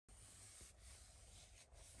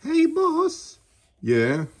boss.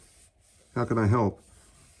 Yeah? How can I help?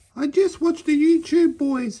 I just watched the YouTube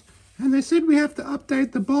boys and they said we have to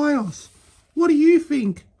update the BIOS. What do you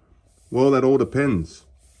think? Well, that all depends.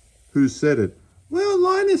 Who said it? Well,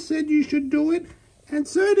 Linus said you should do it, and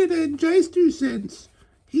so did J2Sense.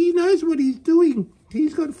 He knows what he's doing.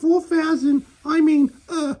 He's got 4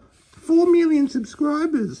 million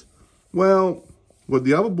subscribers. Well, what'd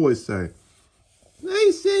the other boys say?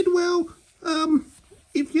 They said, well,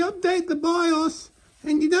 if you update the BIOS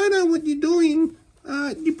and you don't know what you're doing,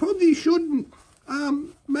 you probably shouldn't.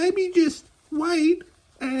 Maybe just wait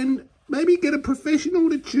and maybe get a professional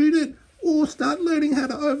to tune it or start learning how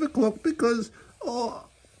to overclock because,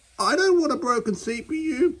 I don't want a broken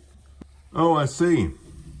CPU. Oh, I see.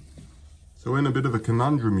 So in a bit of a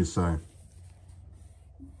conundrum, you say?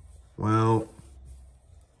 Well,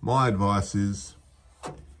 my advice is,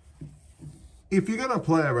 if you're going to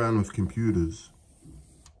play around with computers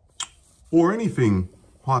or anything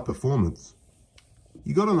high performance,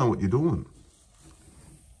 you got to know what you're doing.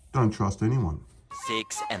 Don't trust anyone.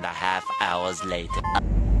 6.5 hours later.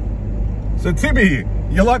 So Timmy,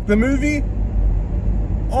 you like the movie?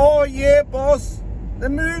 Oh yeah, boss. The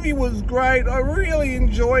movie was great. I really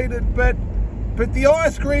enjoyed it, but the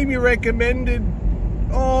ice cream you recommended,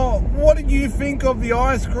 oh, what did you think of the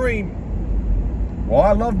ice cream? Well,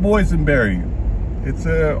 I love boysenberry.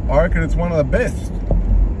 I reckon it's one of the best.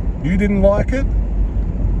 You didn't like it?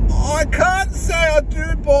 I can't say I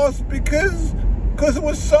do, boss, because it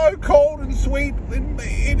was so cold and sweet.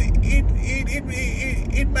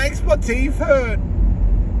 It makes my teeth hurt.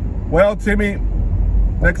 Well, Timmy,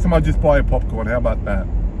 next time I just buy a popcorn. How about that?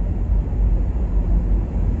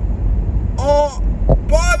 Oh,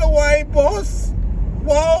 by the way, boss,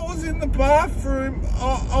 while I was in the bathroom,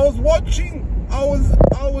 I was watching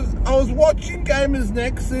Gamers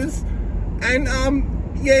Nexus, and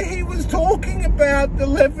yeah, he was talking about the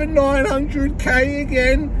 11900K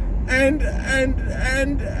again, and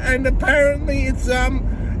apparently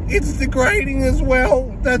it's degrading as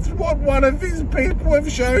well. That's what one of his people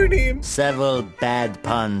have shown him. Several bad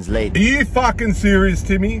puns later. Are you fucking serious,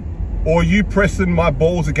 Timmy? Or are you pressing my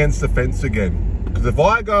balls against the fence again? Because if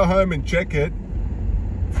I go home and check it,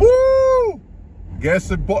 whoo! Guess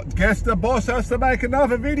the boss has to make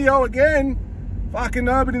another video again. Fucking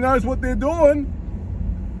nobody knows what they're doing.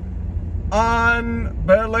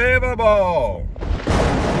 Unbelievable.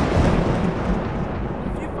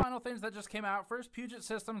 Things that just came out. First, Puget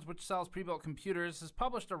Systems, which sells pre-built computers, has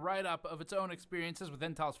published a write-up of its own experiences with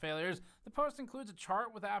Intel's failures. The post includes a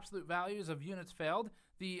chart with absolute values of units failed.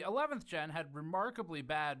 The 11th gen had remarkably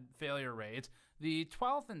bad failure rates. The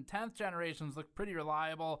 12th and 10th generations look pretty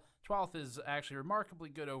reliable. 12th is actually remarkably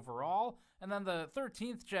good overall. And then the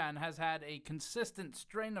 13th gen has had a consistent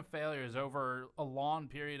string of failures over a long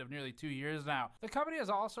period of nearly 2 years now. The company has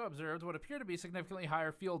also observed what appear to be significantly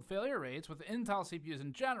higher field failure rates with Intel CPUs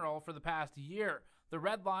in general for the past year. The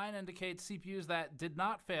red line indicates CPUs that did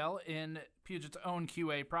not fail in Puget's own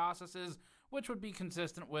QA processes, which would be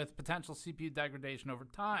consistent with potential CPU degradation over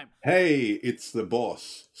time. Hey, it's the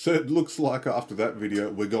boss. So it looks like after that video,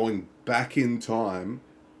 we're going back in time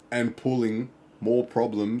and pulling more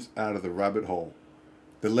problems out of the rabbit hole.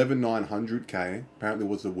 The 11900K apparently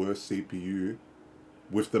was the worst CPU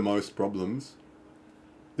with the most problems.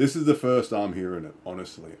 This is the first I'm hearing it,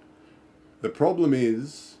 honestly. The problem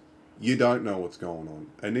is, you don't know what's going on.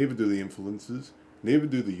 And neither do the influencers, neither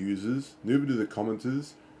do the users, neither do the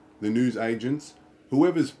commenters, the news agents.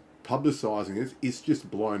 Whoever's publicizing it, it's just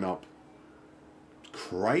blown up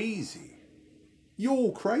crazy. You're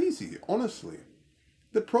all crazy, honestly.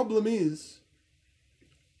 The problem is,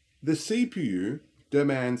 the CPU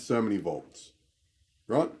demands so many volts,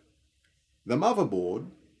 right? The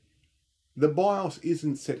motherboard, the BIOS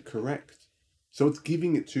isn't set correct, so it's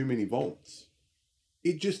giving it too many volts.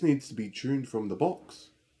 It just needs to be tuned from the box.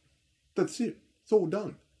 That's it. It's all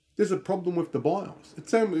done. There's a problem with the BIOS.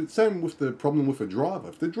 It's same with the problem with a driver.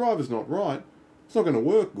 If the driver's not right, it's not going to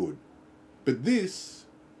work good. But this,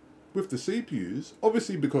 with the CPUs,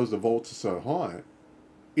 obviously because the volts are so high,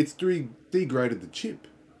 it's degraded the chip.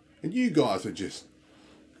 And you guys are just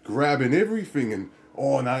grabbing everything and,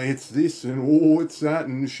 oh no, it's this and oh, it's that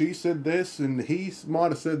and she said this and he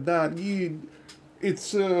might have said that.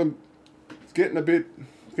 It's getting a bit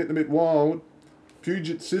wild.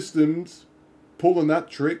 Puget Systems pulling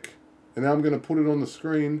that trick, and now I'm going to put it on the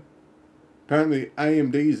screen. Apparently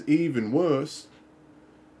AMD is even worse.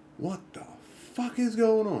 What the fuck is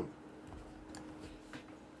going on?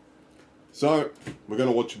 So, we're going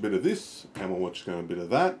to watch a bit of this, and we'll watch a bit of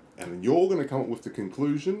that, and then you're going to come up with the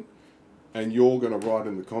conclusion, and you're going to write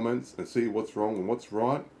in the comments and see what's wrong and what's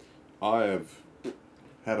right. I have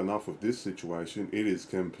had enough of this situation. It is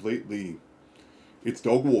completely, it's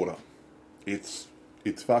dog water. It's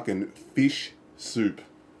fucking fish soup.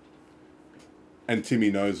 And Timmy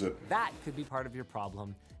knows it. That could be part of your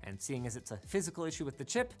problem, and seeing as it's a physical issue with the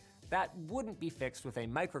chip, that wouldn't be fixed with a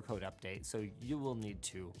microcode update, so you will need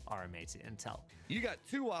to RMA to Intel. You got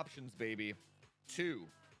two options, baby. Two.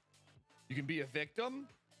 You can be a victim,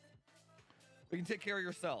 or you can take care of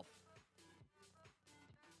yourself.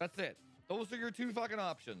 That's it. Those are your two fucking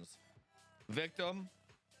options. Victim,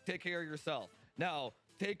 take care of yourself. Now,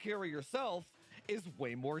 take care of yourself is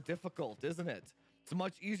way more difficult, isn't it? It's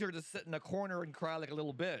much easier to sit in a corner and cry like a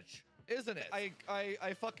little bitch, isn't it?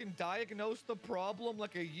 I fucking diagnosed the problem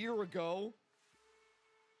like a year ago.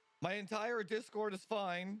 My entire Discord is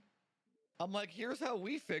fine. I'm like, here's how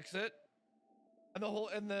we fix it. And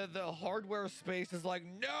the hardware space is like,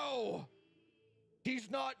 no, he's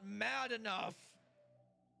not mad enough.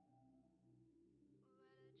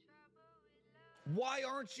 Why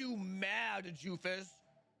aren't you mad, Jufus?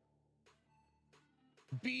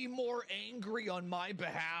 Be more angry on my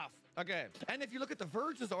behalf. Okay, and if you look at the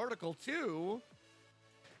Verge's article too,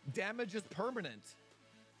 damage is permanent.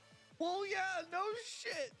 Well, yeah, no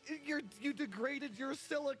shit. You degraded your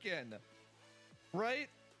silicon, right?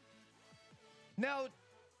 Now,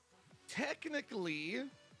 technically,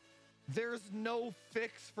 there's no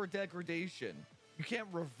fix for degradation. You can't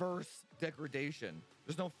reverse degradation.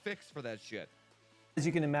 There's no fix for that shit. As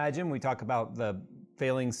you can imagine, we talk about the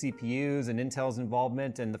failing CPUs and Intel's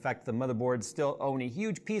involvement and the fact that the motherboards still own a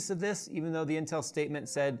huge piece of this, even though the Intel statement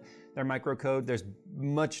said their microcode. There's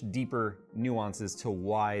much deeper nuances to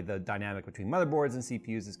why the dynamic between motherboards and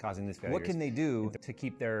CPUs is causing these failures. What can they do to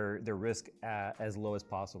keep their risk as low as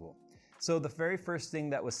possible? So the very first thing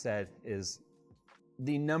that was said is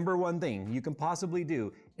the number one thing you can possibly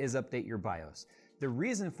do is update your BIOS. The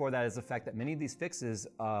reason for that is the fact that many of these fixes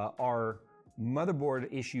are motherboard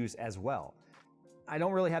issues as well. I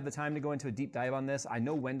don't really have the time to go into a deep dive on this. I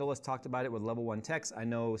know Wendell has talked about it with level 1 techs. I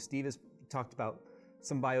know Steve has talked about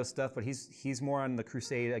some BIOS stuff, but he's more on the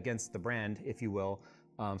crusade against the brand, if you will.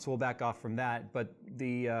 So we'll back off from that. But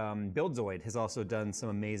the Buildzoid has also done some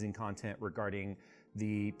amazing content regarding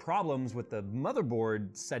the problems with the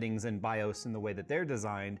motherboard settings and BIOS and the way that they're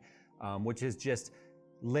designed, which is just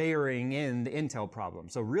layering in the Intel problem.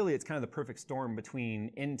 So really it's kind of the perfect storm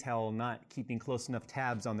between Intel not keeping close enough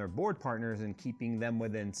tabs on their board partners and keeping them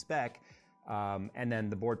within spec, and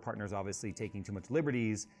then the board partners obviously taking too much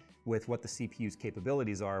liberties with what the CPU's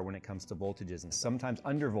capabilities are when it comes to voltages, and sometimes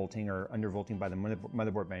undervolting or undervolting by the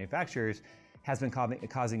motherboard manufacturers has been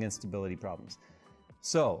causing instability problems.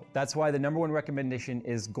 So that's why the number one recommendation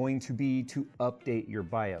is going to be to update your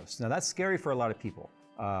BIOS. Now that's scary for a lot of people.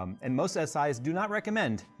 And most SIs do not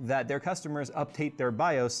recommend that their customers update their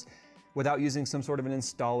BIOS without using some sort of an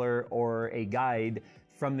installer or a guide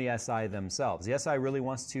from the SI themselves. The SI really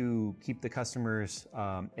wants to keep the customer's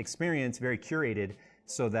experience very curated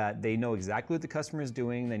so that they know exactly what the customer is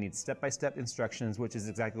doing. They need step-by-step instructions, which is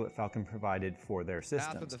exactly what Falcon provided for their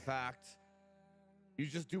systems. After the fact, you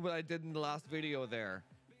just do what I did in the last video there.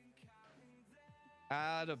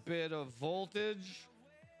 Add a bit of voltage,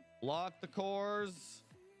 lock the cores,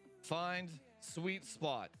 find sweet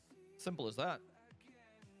spot. Simple as that.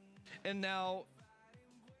 And now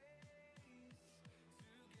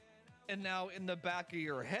in the back of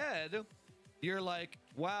your head, you're like,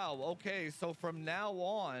 wow, okay, so from now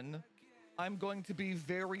on, I'm going to be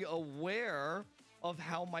very aware of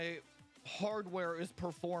how my hardware is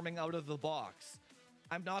performing out of the box.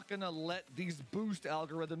 I'm not gonna let these boost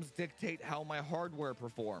algorithms dictate how my hardware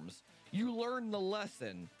performs. You learn the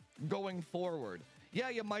lesson going forward. Yeah,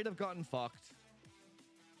 you might have gotten fucked,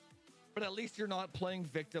 but at least you're not playing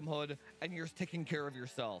victimhood and you're taking care of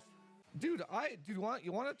yourself. Dude, you want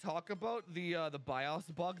to talk about the BIOS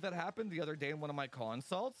bug that happened the other day in one of my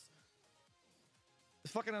consults?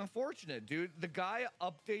 It's fucking unfortunate, dude. The guy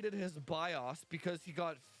updated his BIOS because he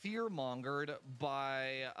got fear-mongered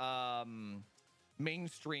by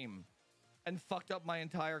mainstream and fucked up my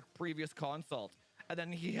entire previous consult. And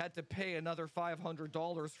then he had to pay another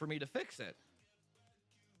 $500 for me to fix it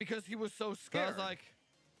because he was so scared. I was like,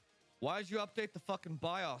 why'd you update the fucking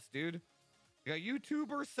BIOS, dude? A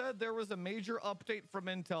YouTuber said there was a major update from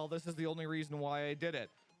Intel. This is the only reason why I did it.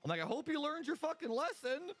 I'm like, I hope you learned your fucking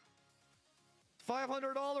lesson.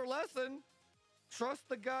 $500 lesson. Trust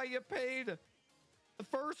the guy you paid the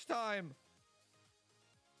first time.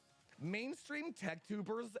 Mainstream tech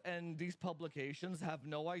tubers and these publications have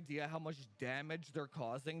no idea how much damage they're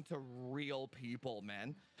causing to real people,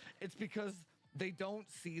 man. It's because they don't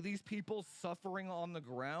see these people suffering on the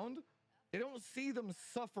ground. They don't see them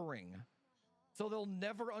suffering. So they'll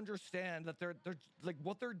never understand that they're like,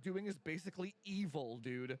 what they're doing is basically evil,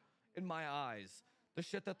 dude, in my eyes. The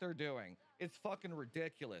shit that they're doing. It's fucking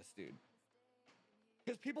ridiculous, dude.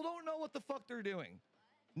 Because people don't know what the fuck they're doing.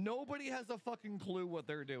 Nobody has a fucking clue what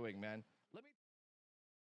they're doing, man. Let me...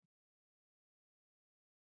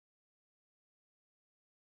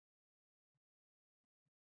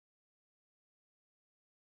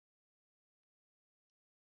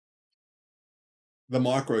 The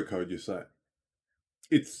microcode, you say.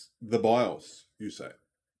 It's the BIOS, you say.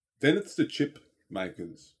 Then it's the chip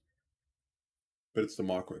makers. But it's the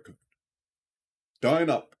microcode. Don't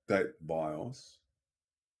update the BIOS.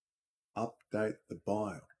 Update the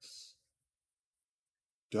BIOS.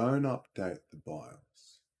 Don't update the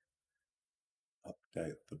BIOS.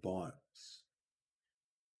 Update the BIOS.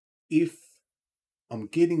 If I'm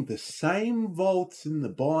getting the same volts in the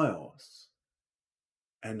BIOS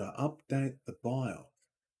and I update the BIOS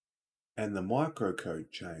and the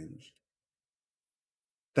microcode changed,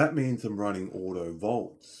 that means I'm running auto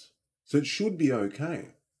volts. So it should be okay.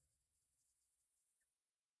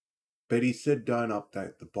 But he said don't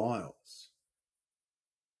update the BIOS.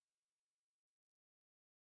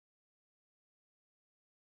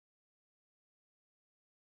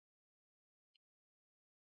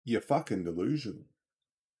 You're fucking delusional.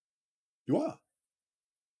 You are.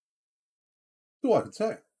 That's all I can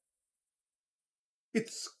say.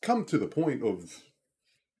 It's come to the point of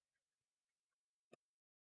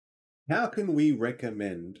how can we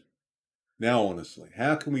recommend, now honestly,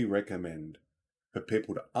 how can we recommend for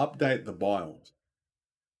people to update the BIOS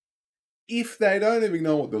if they don't even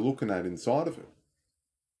know what they're looking at inside of it?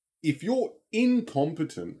 If you're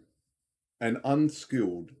incompetent and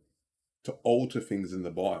unskilled to alter things in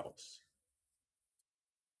the BIOS,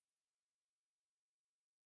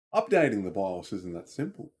 updating the BIOS isn't that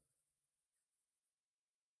simple.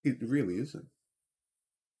 It really isn't.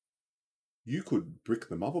 You could brick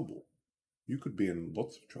the motherboard. You could be in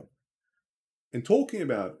lots of trouble. And talking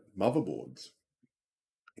about motherboards,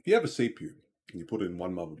 if you have a CPU and you put it in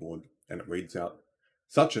one motherboard and it reads out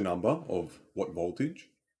such a number of what voltage,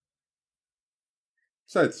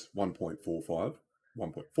 say it's 1.45, 1.4,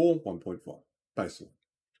 1.5, baseline.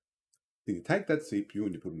 Then you take that CPU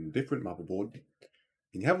and you put it in a different motherboard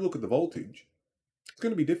and you have a look at the voltage, it's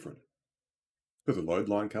going to be different. Because of load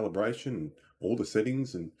line calibration and all the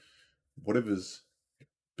settings and whatever's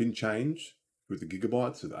been changed with the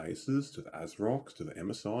gigabytes to the Asus, to the ASRoCs, to the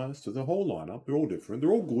MSIs, to the whole lineup. They're all different.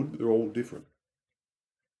 They're all good, but they're all different.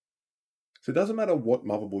 So it doesn't matter what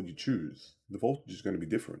motherboard you choose. The voltage is going to be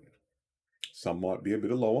different. Some might be a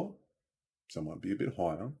bit lower. Some might be a bit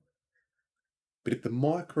higher. But if the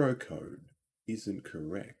microcode isn't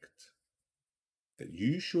correct, that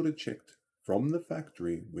you should have checked from the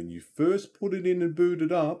factory when you first put it in and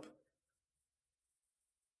booted up,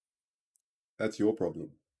 that's your problem.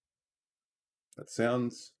 That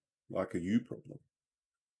sounds like a you problem,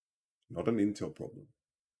 not an Intel problem.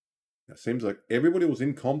 It seems like everybody was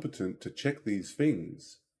incompetent to check these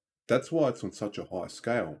things. That's why it's on such a high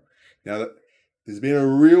scale. Now, there's been a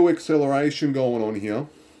real acceleration going on here.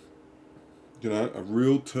 You know, a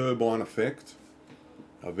real turbine effect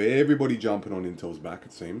of everybody jumping on Intel's back,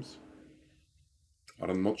 it seems.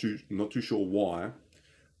 I'm not too sure why.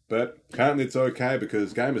 But apparently it's okay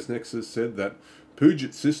because Gamers Nexus said that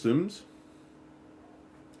Puget Systems,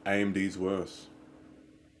 AMD's worse.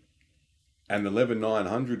 And the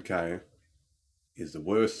 11900K is the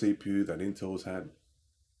worst CPU that Intel's had.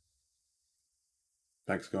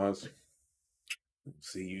 Thanks, guys.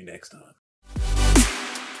 See you next time.